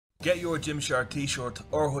Get your Gymshark t-shirt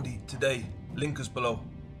or hoodie today, link is below.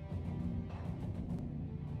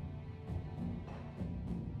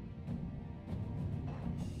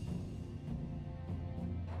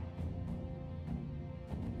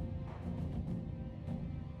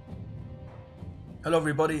 Hello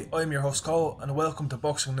everybody, I'm your host Cole and welcome to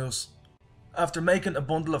Boxing News. After making a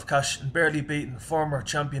bundle of cash and barely beating former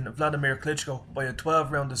champion Vladimir Klitschko by a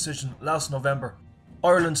 12-round decision last November,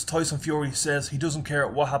 Ireland's Tyson Fury says he doesn't care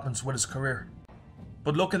what happens with his career.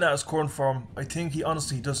 But looking at his current form, I think he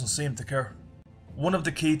honestly doesn't seem to care. One of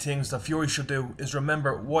the key things that Fury should do is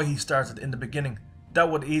remember why he started in the beginning. That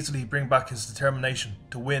would easily bring back his determination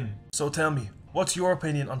to win. So tell me, what's your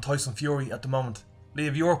opinion on Tyson Fury at the moment?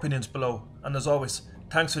 Leave your opinions below, and as always,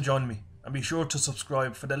 thanks for joining me, and be sure to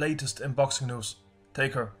subscribe for the latest in boxing news.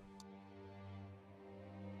 Take care.